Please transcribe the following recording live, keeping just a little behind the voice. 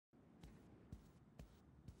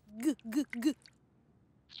G g g.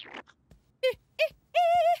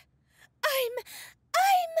 I'm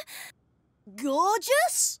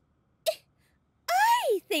gorgeous.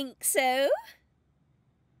 I think so.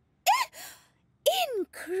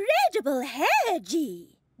 Incredible hair,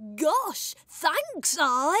 G. Gosh, thanks,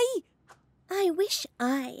 I wish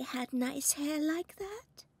I had nice hair like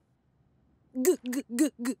that. G g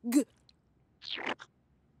g g g.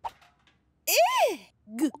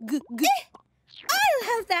 G g g. I'll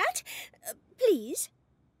have that, please.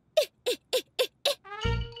 G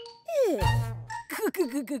g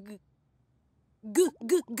g g g. G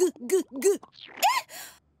g g g g.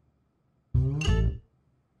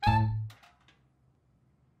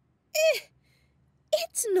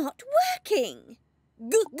 It's not working.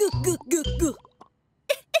 G g g g g.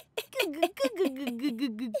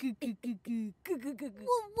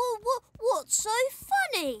 What's so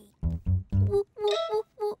funny?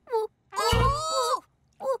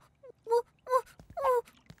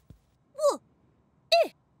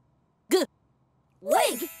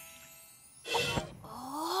 Wig.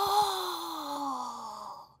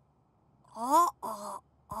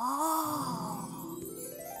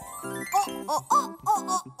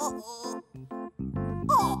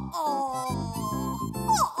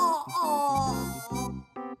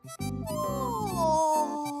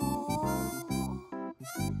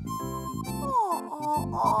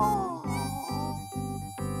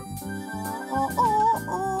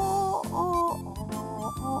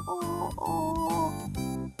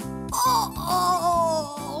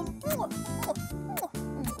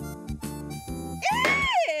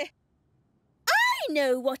 I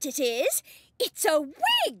know what it is. It's a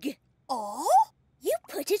wig. Oh? You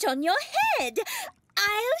put it on your head.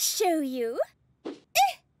 I'll show you.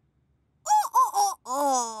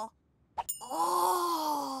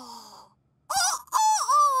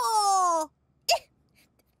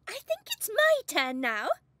 I think it's my turn now.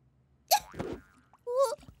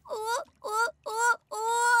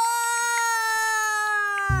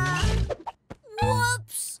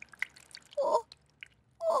 Whoops!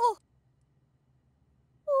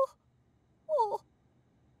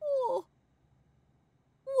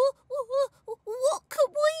 What can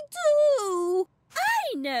we do?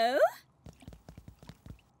 I know.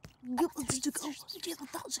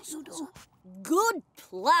 Good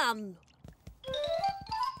plan.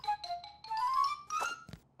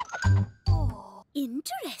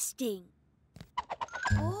 Interesting.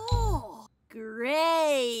 Oh,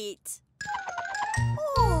 great.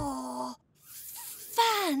 Oh,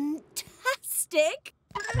 fantastic.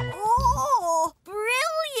 Oh,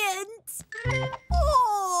 brilliant.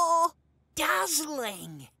 Oh,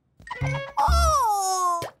 dazzling.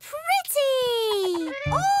 Oh, pretty.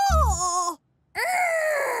 Oh,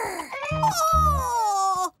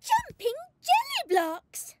 oh, jumping jelly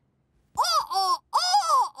blocks.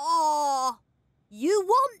 You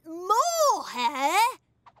want more hair?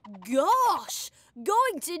 Gosh,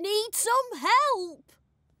 going to need some help.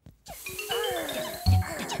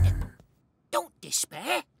 Don't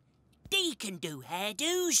despair. Dee can do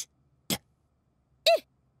hairdos.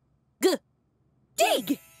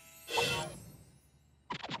 Dig!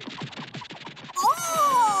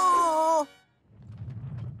 Oh!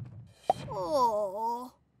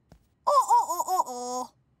 Oh! Oh!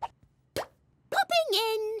 Popping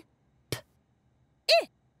in.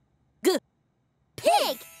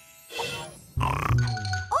 Pig!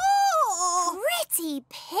 Oh! Pretty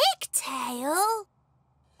pigtail.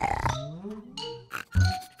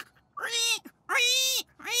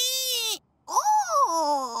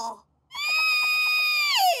 Oh!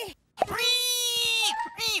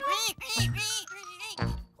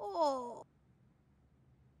 Oh.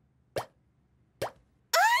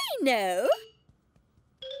 I know.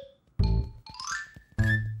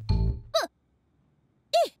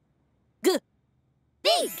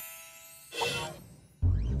 Big.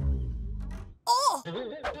 Oh!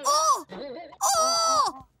 Oh!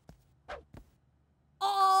 Oh!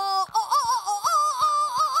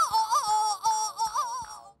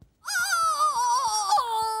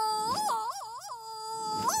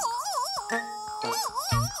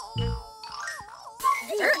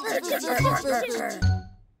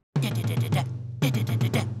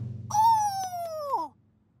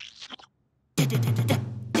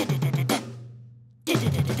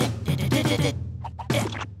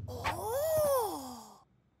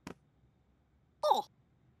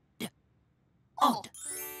 Odd.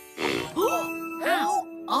 How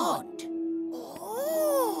odd.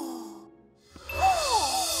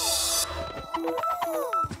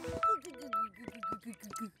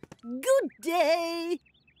 Good day.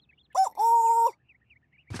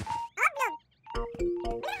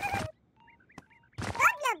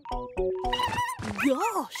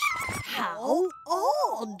 How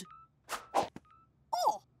odd!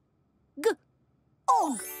 Oh! G!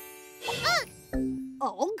 Og!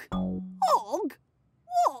 Og? Og?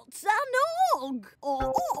 What's an og?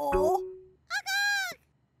 Oh! Oh!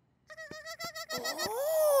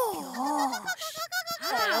 Gosh!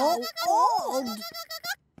 How odd! Oh!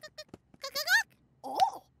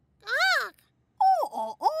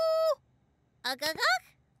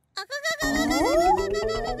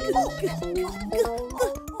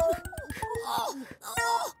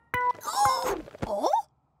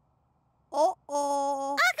 Oh!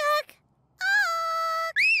 Oh!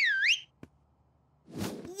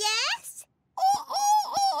 Yes?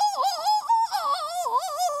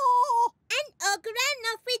 An ogre ran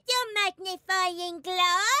off with your magnifying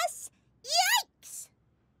glass? Yikes!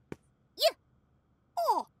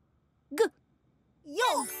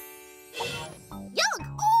 Yog! Yog!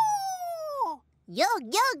 Oh! Yog,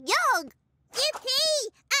 yog, yog! Yippee!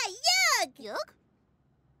 A yog! Yog?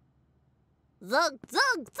 Zog,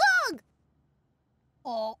 zog, zog!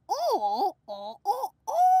 Oh! Oh! Oh! Oh!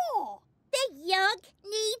 Oh! The yog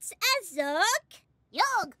needs a zog.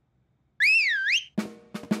 Yog!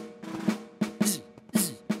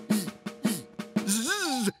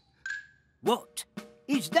 What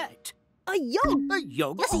is that? A yog! A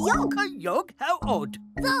yog? Yes, a yog. A yog? How odd.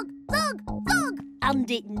 Zog, zog, zog! And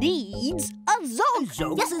it needs a zog. A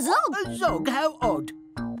zog? Yes, a zog. A zog? How odd.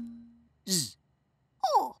 Z.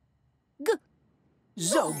 Oh! G!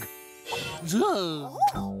 Zog. Zog.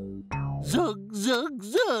 Zog, zog,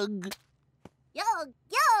 zog. Yog,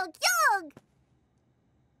 yog, yog!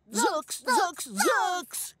 Zogs, zogs,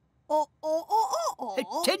 zogs. Oh! Oh! Oh! Oh!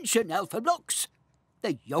 Oh! Attention, Alphablocks.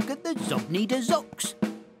 The yog and the zog need a zox.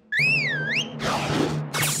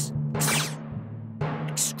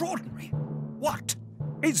 Extraordinary. What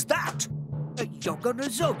is that? A yog on a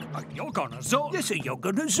zog. A yog on a zog? Yes, a yog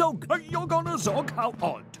on a zog. A yog on a zog? How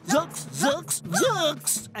odd. Zogs, zogs,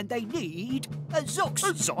 zogs. And they need a zox.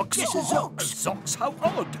 A zox? Yes, a zox. A zox? How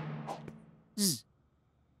odd. Z.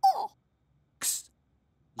 Oh! X.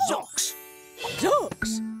 Zox.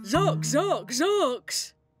 Zox! Zox, zox,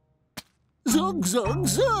 zox! Zog, zog,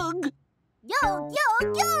 zog. Yog,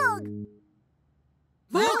 yog, yog!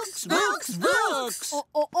 Vox, vox, vox. Oh!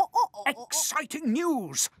 Oh! Oh! Oh! Oh! Exciting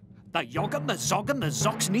news. The yog and the zog and the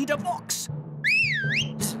zox need a vox.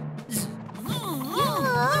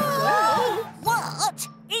 What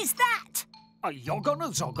is that? A yog on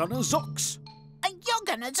a zog on a zox. A yog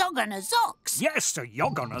and a zog and a zox. Yes, a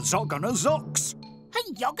yog on a zog on a zox.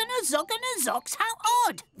 A yog and a zog and a zox. How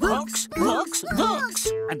odd. Vox, vox, vox.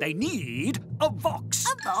 And they need a vox.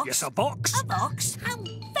 A vox? Yes, a vox. A vox? How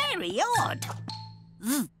very odd.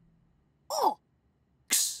 V. Oh!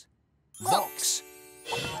 X. Vox.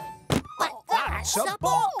 But that's a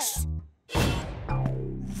box.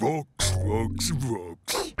 Vox, vox,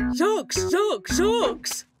 vox. Zox, zox,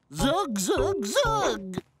 zox! Zog, zog,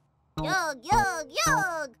 zog. Yog, yog,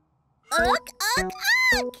 yog! Ugh, ugh,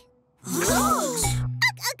 ugh! Zogs.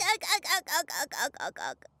 Ugh, ugh, ugh, ugh, ugh, ugh, ugh, ugh,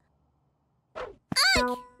 ugh.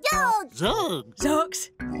 Ugh! Yog! Zog. Zox!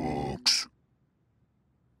 Vox.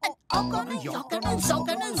 An og on a yog and a zog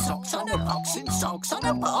and a zox on a box and zogs on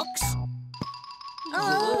a box.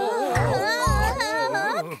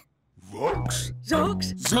 Vox.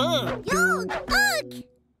 Zox! Zog. Yog! Ugh!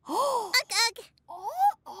 Oh! Ugh, ugh! Oh!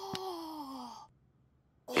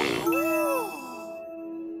 Oh!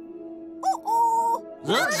 Oh!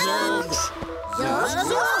 Zog, zog. Zog,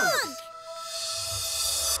 zog!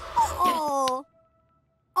 Oh!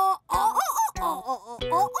 Oh! Oh!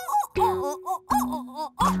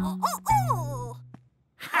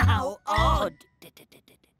 How odd.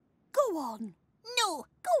 Go on! No,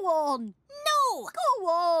 Go on! no. Go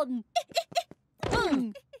on!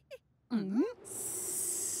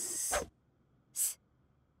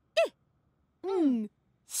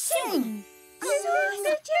 Sing!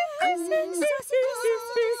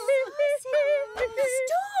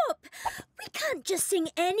 Stop! We can't just sing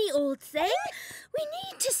any old thing. We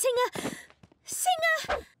need to sing a...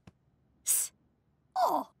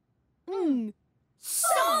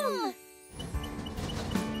 song!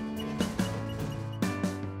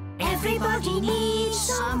 Everybody needs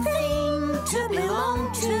something to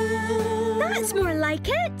belong to. That's more like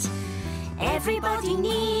it. Everybody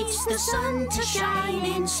needs the sun to shine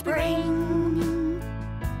in spring.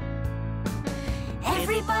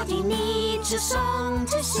 Everybody needs a song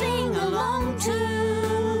to sing along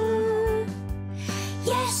to.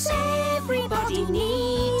 Yes, everybody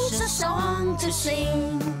needs a song to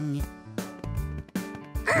sing.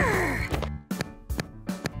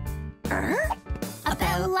 A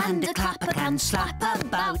bell and a clapper can slap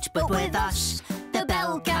about, but with us, the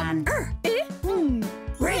bell can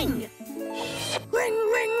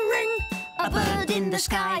in the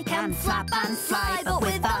sky can flap and fly, but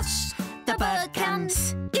with us, the bird can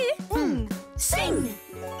sing.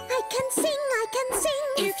 I can sing.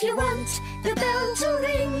 If you want the bell to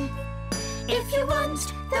ring, if you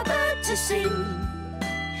want the bird to sing,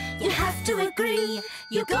 you have to agree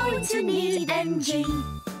you're going to need NG.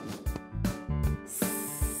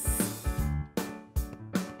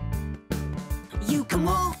 You can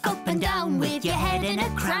walk up and down with your head in a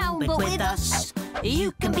crown, but with us,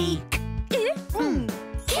 you can be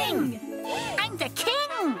king. I'm the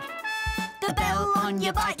king. The bell on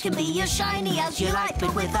your bike can be as shiny as you like,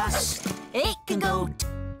 but with us, it can go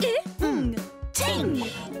ting.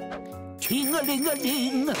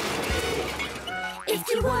 Ting-a-ling-a-ling. If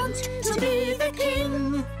you want to be the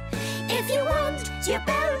king, if you want your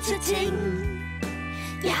bell to ting,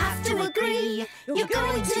 you have to agree you're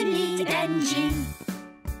going to need NG.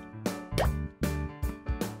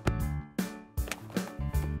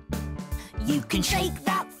 You can shake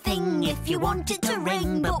that thing if you want it to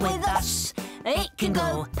ring, but with us, it can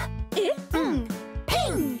go ping.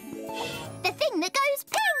 The thing that goes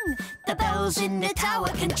ping. The bells in the tower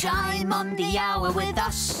can chime on the hour. With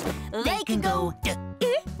us, they can go ding.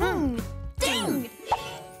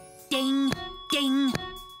 Ding, ding.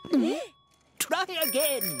 Try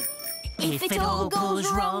again. If it all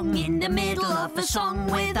goes wrong in the middle of a song,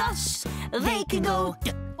 with us, they can go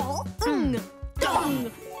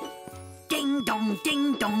dong. Ding dong,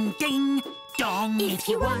 ding dong, ding dong. If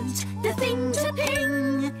you want the thing to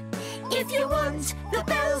ping, if you want the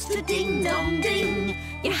bells to ding dong ding,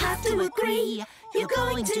 you have to agree you're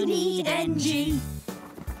going to need NG.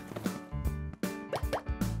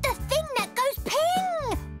 The thing that goes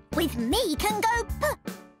ping. With me can go pong.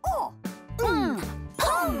 Ping.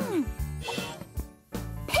 Pong.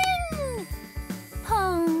 Ping.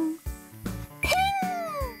 Pong. Ping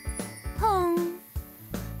pong.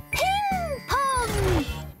 Ping pong.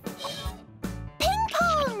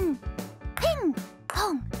 Ping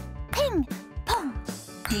pong. Ping pong.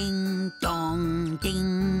 Ding dong,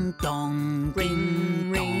 ding dong,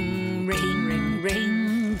 ring ring ring ring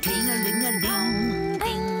ring, ting-a-ling-a-ling,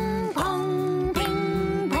 ding pong,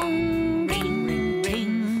 ding pong, ring ring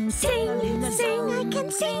ring. Sing, I can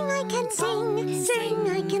sing, I can sing, sing,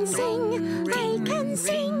 I can sing, I can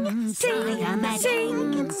sing, sing, I can sing, I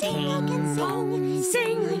can sing, I can sing,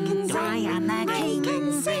 sing, I can sing, I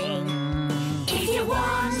can sing. If you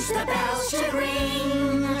want the bells to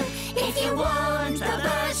ring, if you want the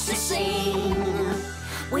birds to sing,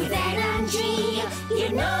 with N and G, you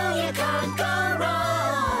know you can't go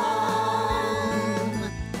wrong.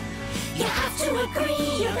 You have to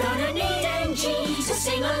agree you're gonna need NG to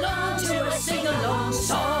sing along to a sing-along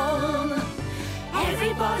song.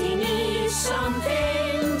 Everybody needs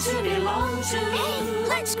something to belong to. Hey,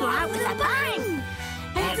 let's go out with a bang!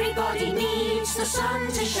 Everybody needs the sun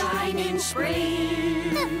to shine in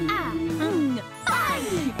spring. Bang!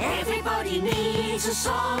 Everybody needs a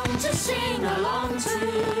song to sing along to.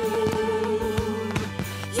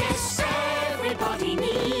 Yes, everybody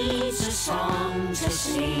needs a song to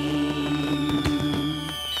sing.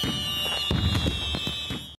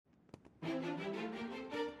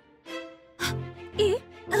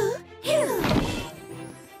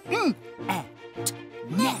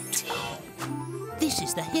 Net. This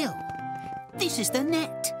is the hill. This is the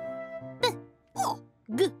net.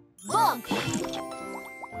 Bog!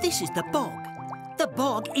 This is the bog. The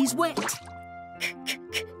bog is wet.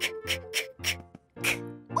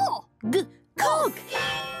 Cog.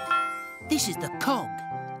 This is the cog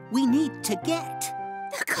we need to get.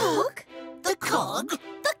 The cog? The cog?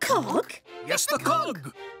 The cog? Yes, the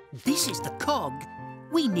cog. This is the cog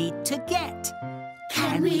we need to get.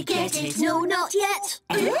 Can we get it? No, not yet.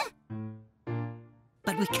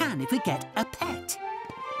 But we can if we get a pet.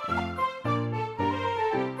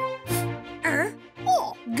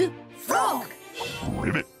 Frog.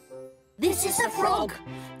 Ribbit. This is a frog.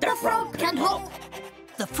 The frog can hop.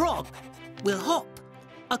 The frog will hop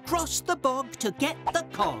across the bog to get the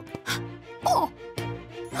cog. Hop.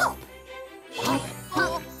 Hop. Hop,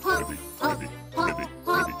 hop, hop, Ribbit. hop, Ribbit. hop, Ribbit.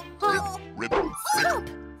 hop, hop. Ribbit. Stop.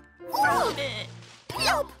 Frog.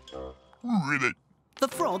 Plop. Ribbit. The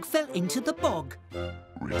frog fell into the bog.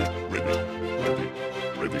 Ribbit. Ribbit.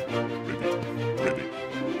 Ribbit. Ribbit. Ribbit. Ribbit.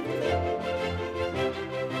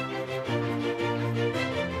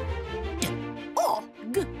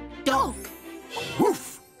 Dog.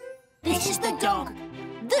 Woof. This is the dog.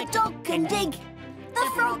 The dog can dig.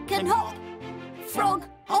 The frog can hop. Frog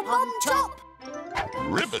hop on top.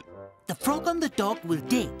 Ribbit. The frog and the dog will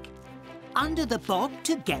dig under the bog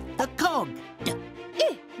to get the cog.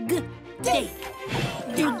 dig.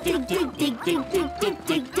 Dig, dig, dig, dig, dig, dig, dig,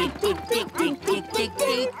 dig, dig, dig, dig, dig, dig, dig,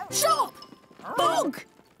 dig. Stop! Bog!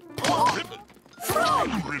 Ribbit. Frog!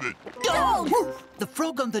 Ribbit. Dog! The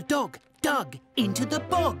frog and the dog dug into the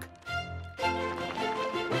bog.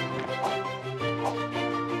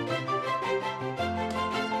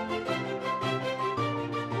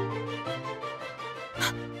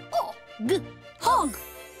 Hog!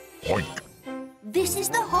 Oink. This is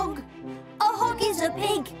the hog. A hog is a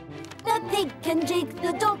pig. The pig can jig,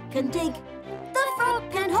 the dog can dig. The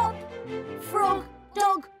frog can hop. Frog,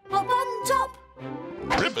 dog, hop on top.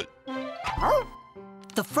 Ribbit.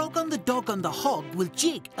 The frog and the dog and the hog will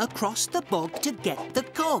jig across the bog to get the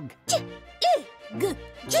cog. Jig!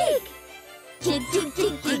 Jig! Jig, jig,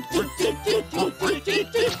 jig, jig, jig, jig, jig, jig, jig, jig,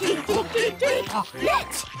 jig, jig, jig, jig, jig.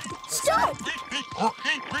 Let's start!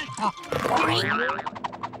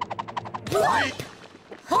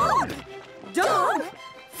 Hog! Dog!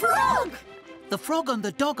 Frog! The frog and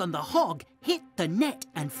the dog and the hog hit the net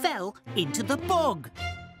and fell into the bog.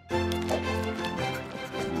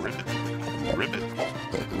 Ribbit. Ribbit.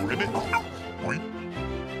 Ribbit. Oink.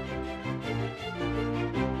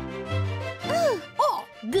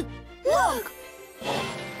 Log!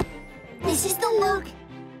 This is the log.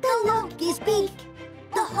 The log is big.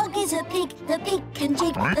 The hog is a pig. The pig can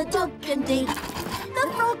jig. The dog can dig.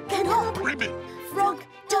 The frog can hop. Ribbit. Frog,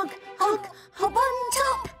 dog, hog, hop on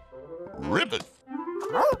top. Ribbit.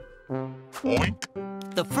 Oink.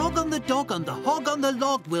 The frog and the dog and the hog on the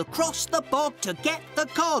log will cross the bog to get the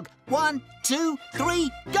cog. 1, 2,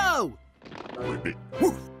 3, go! Ribbit.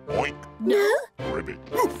 Woof. Oink. No, Ribbit.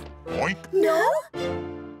 Woof. Oink. no.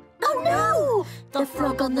 Oh no! The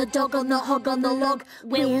frog on the dog on the hog on the log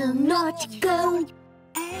will not go.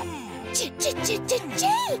 J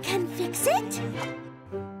can fix it.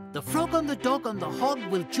 The frog and the dog and the hog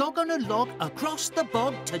will jog on a log across the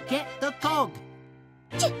bog to get the cog.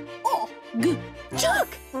 Jog!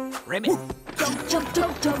 Ribbit. Jump, jump,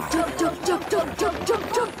 jump, jump, jump, jump, jump, jump, jump,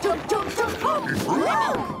 jump, jump, jump, jump, jump, hog!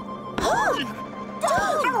 Hog!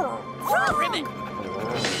 Dog! Frog! Ribbit.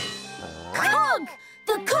 Cog!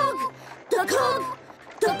 The cog! The cog!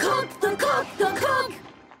 The cog! The cog! The cog!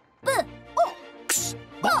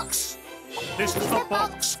 Box. This is the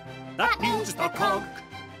box. That means the cog.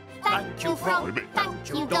 Thank you, frog. Thank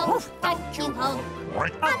you, dog. Thank you, hog.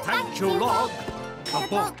 Oink. And thank you, log. The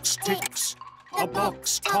box ticks. The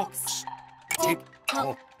box talks. Tick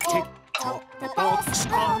tock, tick tock. The box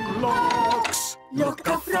unlocks. Look,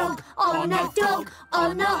 a frog on a dog,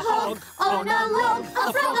 on a hog, on a log.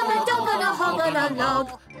 A frog on a dog, on a hog, on a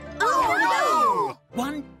log. Oh no!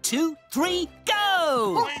 1, 2, 3,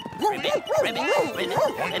 go! Ribbit, ribbit, ribbit,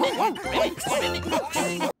 ribbit, ribbit,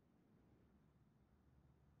 ribbit.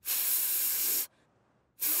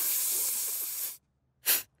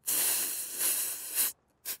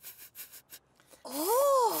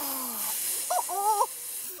 Oh,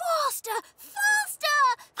 faster, faster!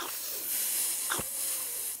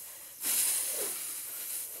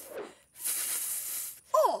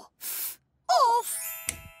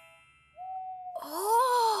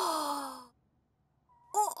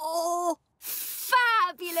 Oh,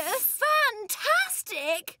 fabulous,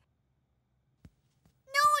 fantastic!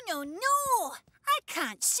 No, I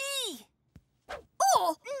can't see.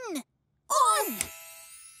 Oh, on. Oh.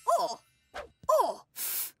 No.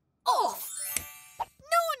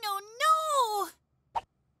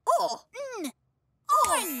 Oh,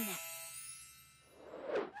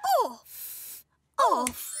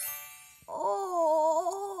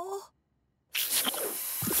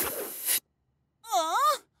 on.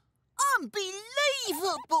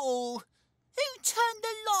 Unbelievable! Who turned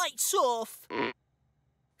the lights off?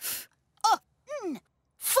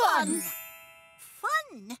 Fun!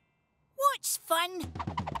 Fun? What's fun?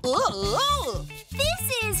 Oh! This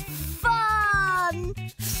is fun!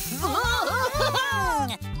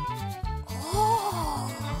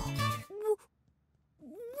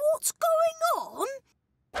 What's going on?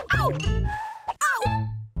 Ow! Ow!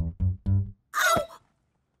 Ow!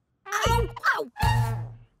 Ow! Ow!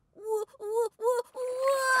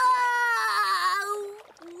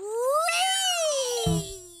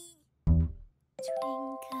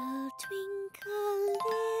 Twinkle, twinkle,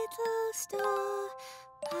 little star,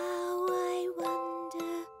 how I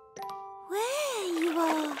wonder where you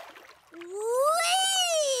are.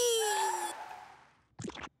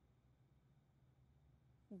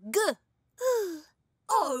 Glow.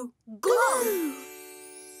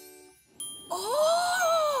 Oh!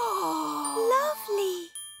 Lovely.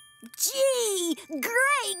 Gee,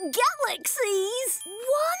 great galaxies.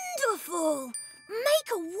 Wonderful. Make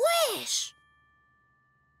a wish.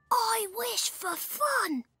 I wish for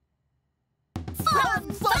fun.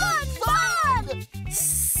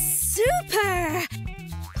 Super!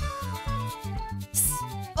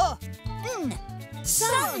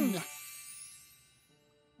 Sun!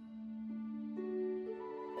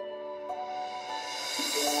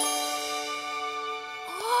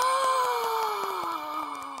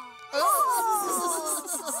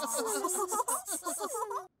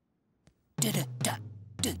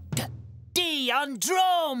 D on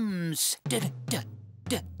drums! B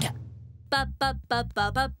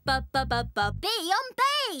on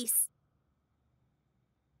bass.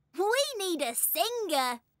 We need a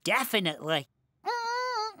singer. Definitely.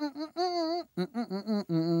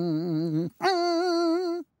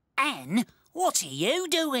 Anne, what are you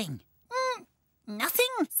doing? Nothing.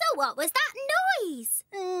 So what was that noise?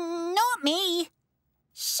 Not me.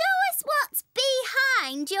 Show us what's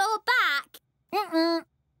behind your back.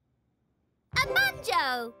 A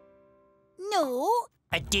banjo. No.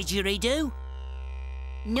 A didgeridoo?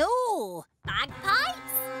 No.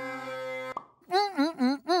 Bagpipes.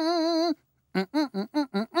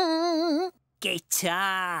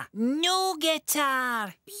 Guitar. No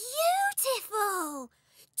guitar. Beautiful.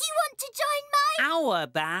 Do you want to join Our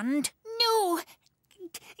band? No.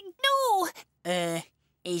 No.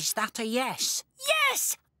 Is that a yes?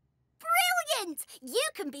 Yes! Brilliant! You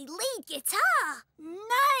can be lead guitar.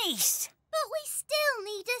 Nice! But we still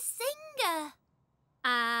need a singer.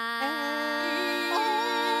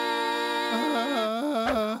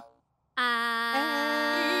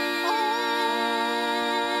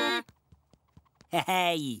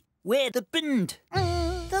 Hey, we're the band.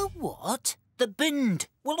 The what? The band.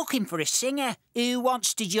 We're looking for a singer. Who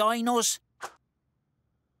wants to join us?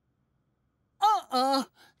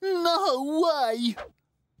 No way.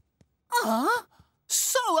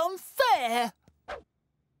 So unfair.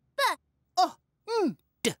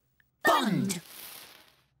 Band.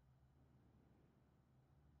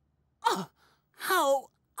 How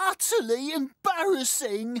utterly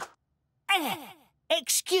embarrassing.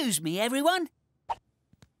 Excuse me, everyone.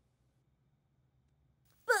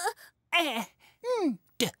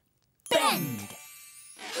 Bend.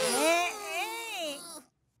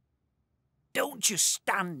 Don't just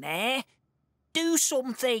stand there. Do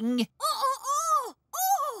something.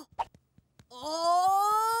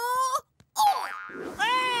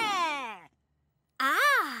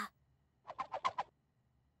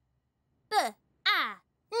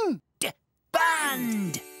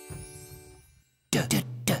 Band.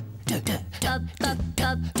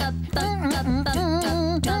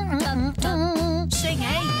 Sing,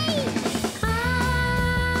 eh?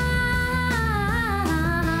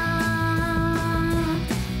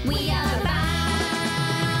 We are a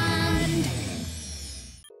band.